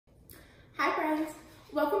Hi friends,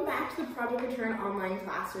 welcome back to the Project Return online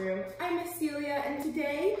classroom. I'm Miss Celia and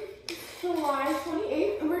today is July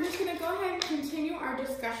 28th and we're just going to go ahead and continue our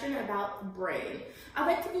discussion about the brain. I'd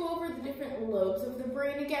like to go over the different lobes of the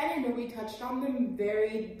brain again. I know we touched on them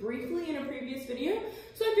very briefly in a previous video,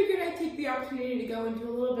 so I figured I'd take the opportunity to go into a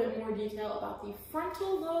little bit more detail about the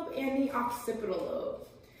frontal lobe and the occipital lobe.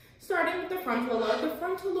 Starting with the frontal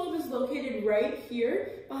lobe is located right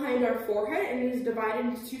here behind our forehead and it is divided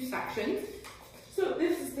into two sections. So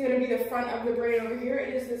this is going to be the front of the brain over here.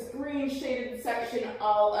 It is this green shaded section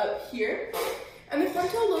all up here. And the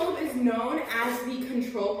frontal lobe is known as the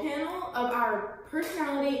control panel of our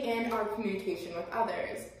personality and our communication with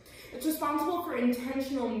others. It's responsible for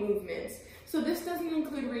intentional movements. So this doesn't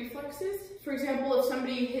include reflexes. For example, if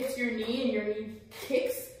somebody hits your knee and your knee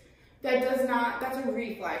kicks, that's a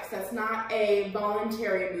reflex. That's not a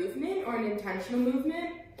voluntary movement or an intentional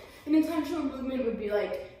movement. An intentional movement would be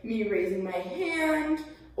like me raising my hand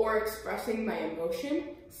or expressing my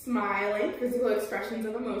emotion, smiling, physical expressions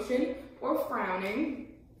of emotion, or frowning.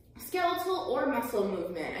 Skeletal or muscle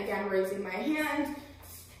movement, again, raising my hand,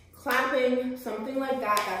 clapping, something like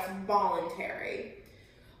that, that's voluntary.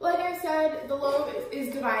 Like I said, the lobe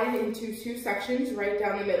is divided into two sections right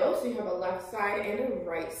down the middle, so you have a left side and a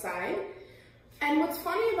right side. And what's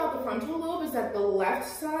funny about the frontal lobe is that the left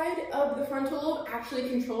side of the frontal lobe actually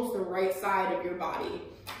controls the right side of your body.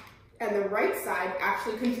 And the right side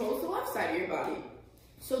actually controls the left side of your body.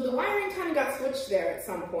 So the wiring kind of got switched there at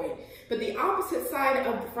some point, but the opposite side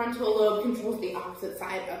of the frontal lobe controls the opposite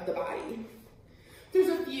side of the body. There's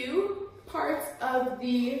a few parts of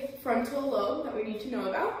the frontal lobe that we need to know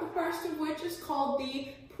about, the first of which is called the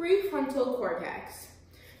prefrontal cortex.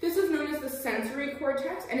 This is known as the sensory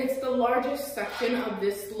cortex, and it's the largest section of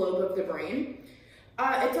this lobe of the brain.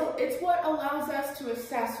 It's what allows us to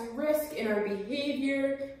assess risk in our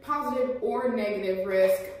behavior, positive or negative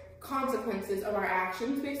risk, consequences of our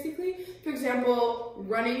actions, basically. For example,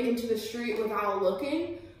 running into the street without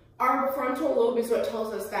looking. Our frontal lobe is what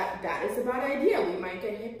tells us that that is a bad idea. We might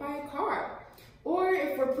get hit by a car. Or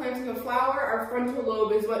if we're planting a flower, our frontal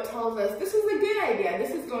lobe is what tells us this is a good idea.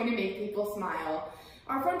 This is going to make people smile.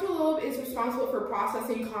 Our frontal lobe is responsible for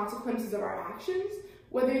processing consequences of our actions,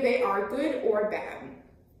 whether they are good or bad.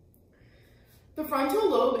 The frontal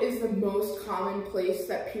lobe is the most common place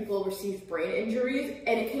that people receive brain injuries,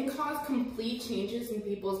 and it can cause complete changes in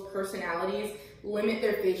people's personalities, limit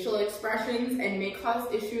their facial expressions, and may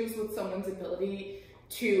cause issues with someone's ability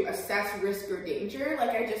to assess risk or danger. Like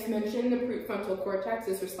I just mentioned, the prefrontal cortex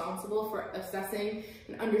is responsible for assessing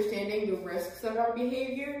and understanding the risks of our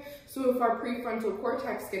behavior. So if our prefrontal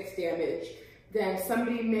cortex gets damaged, then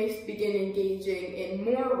somebody may begin engaging in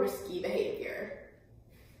more risky behavior.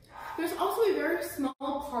 There's also a very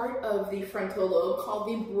small part of the frontal lobe called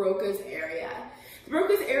the Broca's area. The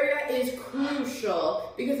Broca's area is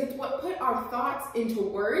crucial because it's what put our thoughts into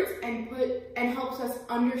words and helps us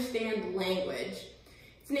understand language.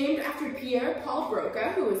 It's named after Pierre-Paul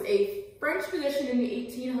Broca, who was a French physician in the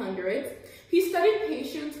 1800s. He studied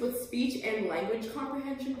patients with speech and language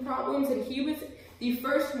comprehension problems, and he was the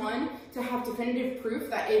first one to have definitive proof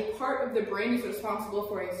that a part of the brain is responsible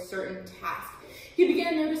for a certain task. He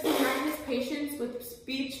began noticing that his patients with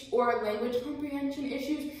speech or language comprehension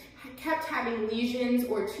issues kept having lesions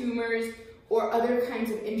or tumors or other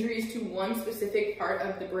kinds of injuries to one specific part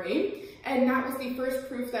of the brain. And that was the first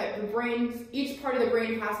proof that each part of the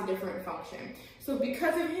brain has a different function. So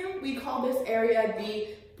because of him, we call this area the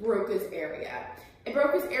Broca's area. And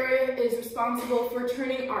Broca's area is responsible for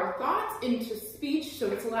turning our thoughts into speech,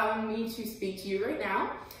 so it's allowing me to speak to you right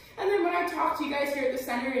now. And then when I talk to you guys here at the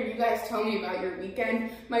center and you guys tell me about your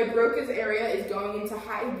weekend, my Broca's area is going into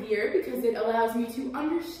high gear because it allows me to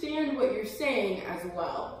understand what you're saying as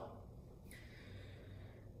well.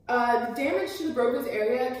 The damage to the Broca's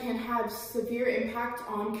area can have severe impact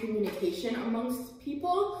on communication amongst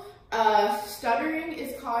people. Stuttering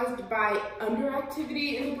is caused by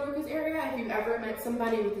underactivity in the Broca's area. If you've ever met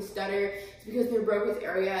somebody with a stutter, it's because their Broca's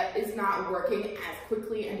area is not working as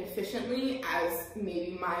quickly and efficiently as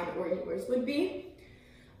maybe mine or yours would be.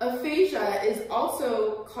 Aphasia is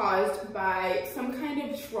also caused by some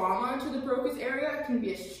kind of trauma to the Broca's area. It can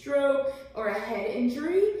be a stroke or a head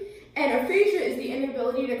injury. And aphasia is the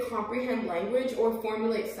inability to comprehend language or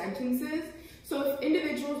formulate sentences. So if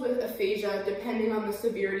individuals with aphasia, depending on the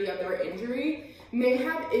severity of their injury, may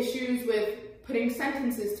have issues with putting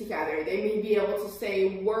sentences together. They may be able to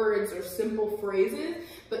say words or simple phrases,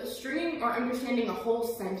 but stringing or understanding a whole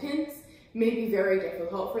sentence may be very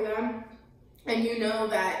difficult for them. And you know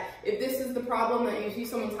that if this is the problem that you see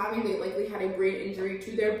someone's having, they likely had a brain injury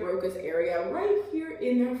to their Broca's area right here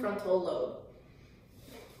in their frontal lobe.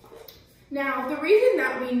 Now, the reason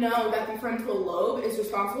that we know that the frontal lobe is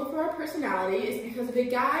responsible for our personality is because of a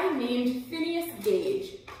guy named Phineas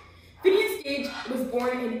Gage. Phineas Gage was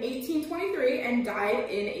born in 1823 and died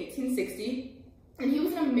in 1860, and he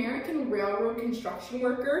was an American railroad construction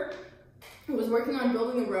worker who was working on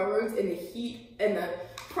building the railroads in the heat and the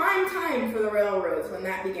prime time for the railroads when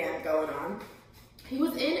that began going on. He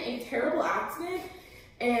was in a terrible accident,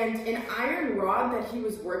 and an iron rod that he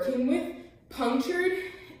was working with punctured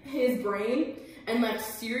his brain and left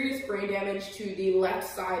serious brain damage to the left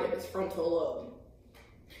side of his frontal lobe.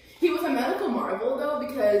 He was a medical marvel though,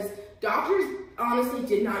 because doctors honestly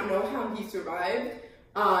did not know how he survived,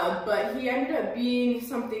 but he ended up being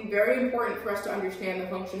something very important for us to understand the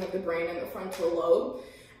function of the brain and the frontal lobe.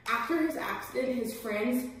 After his accident, his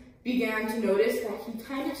friends began to notice that he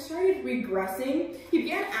kind of started regressing. He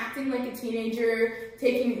began acting like a teenager,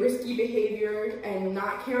 taking risky behavior and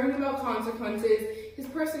not caring about consequences. His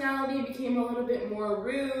personality became a little bit more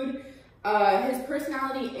rude. His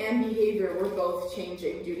personality and behavior were both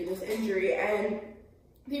changing due to this injury, and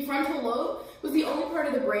the frontal lobe was the only part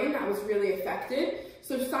of the brain that was really affected.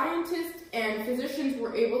 So scientists and physicians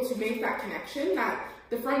were able to make that connection that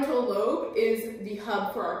the frontal lobe is the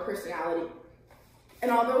hub for our personality. And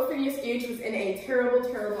although Phineas Gage was in a terrible,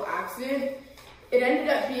 terrible accident, it ended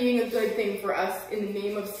up being a good thing for us in the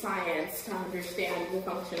name of science to understand the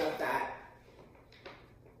function of that.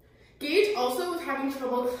 Gage also was having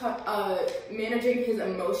trouble managing his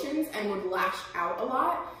emotions and would lash out a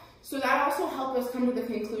lot. So that also helped us come to the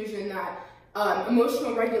conclusion that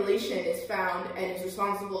emotional regulation is found and is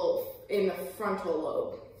responsible in the frontal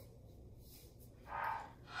lobe.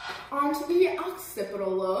 On to the occipital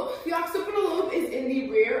lobe. The occipital lobe is in the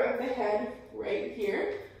rear of the head right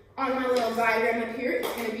here. On my little diagram up here,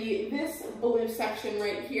 it's going to be this blue section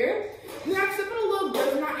right here. The occipital lobe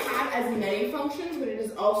does not have as many functions, but it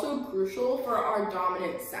is also crucial for our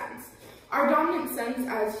dominant sense. Our dominant sense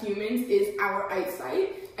as humans is our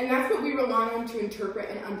eyesight, and that's what we rely on to interpret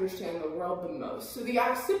and understand the world the most. So the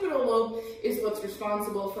occipital lobe is what's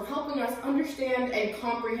responsible for helping us understand and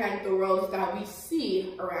comprehend the world that we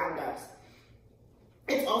see around us.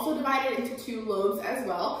 It's also divided into two lobes as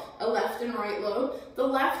well, a left and right lobe. The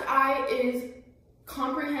left eye is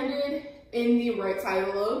comprehended in the right side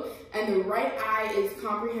of the lobe, and the right eye is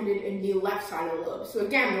comprehended in the left side of the lobe. So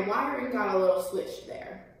again, the wiring got a little switched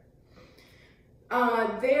there.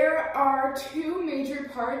 There are two major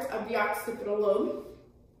parts of the occipital lobe.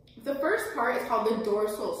 The first part is called the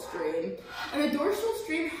dorsal stream, and the dorsal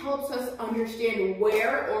stream helps us understand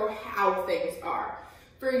where or how things are.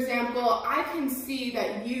 For example, I can see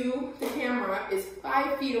that you, the camera, is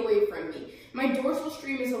 5 feet away from me. My dorsal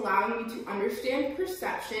stream is allowing me to understand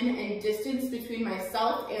perception and distance between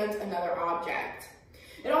myself and another object.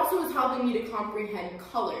 It also is helping me to comprehend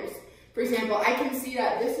colors. For example, I can see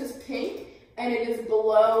that this is pink and it is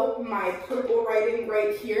below my purple writing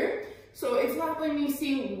right here. So it's helping me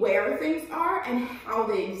see where things are and how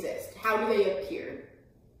they exist. How do they appear?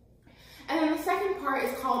 And then the second part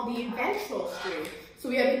is called the ventral stream. So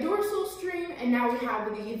we have the dorsal stream, and now we have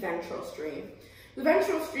the ventral stream. The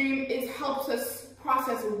ventral stream helps us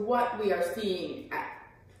process what we are seeing,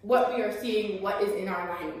 what is in our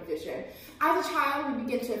line of vision. As a child, we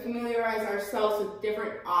begin to familiarize ourselves with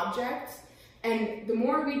different objects, and the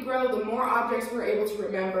more we grow, the more objects we're able to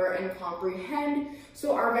remember and comprehend.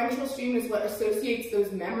 So our ventral stream is what associates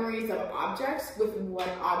those memories of objects with what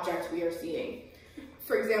object we are seeing.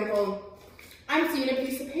 For example, I'm seeing a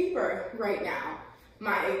piece of paper right now.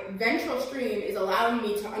 My ventral stream is allowing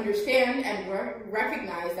me to understand and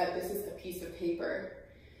recognize that this is a piece of paper.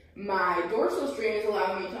 My dorsal stream is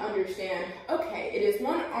allowing me to understand, okay, it is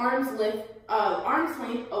one arm's length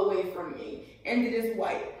away from me, and it is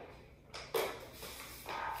white.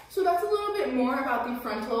 So that's a little bit more about the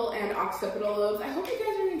frontal and occipital lobes. I hope you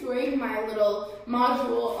guys are enjoying my little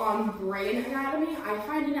module on brain anatomy. I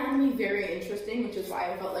find anatomy very interesting, which is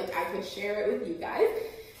why I felt like I could share it with you guys.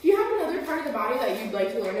 If you have another part of the body that you'd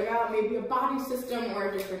like to learn about, maybe a body system or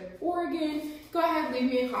a different organ, go ahead, leave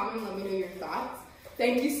me a comment, let me know your thoughts.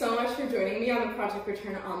 Thank you so much for joining me on the Project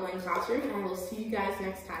Return online classroom, and I will see you guys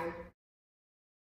next time.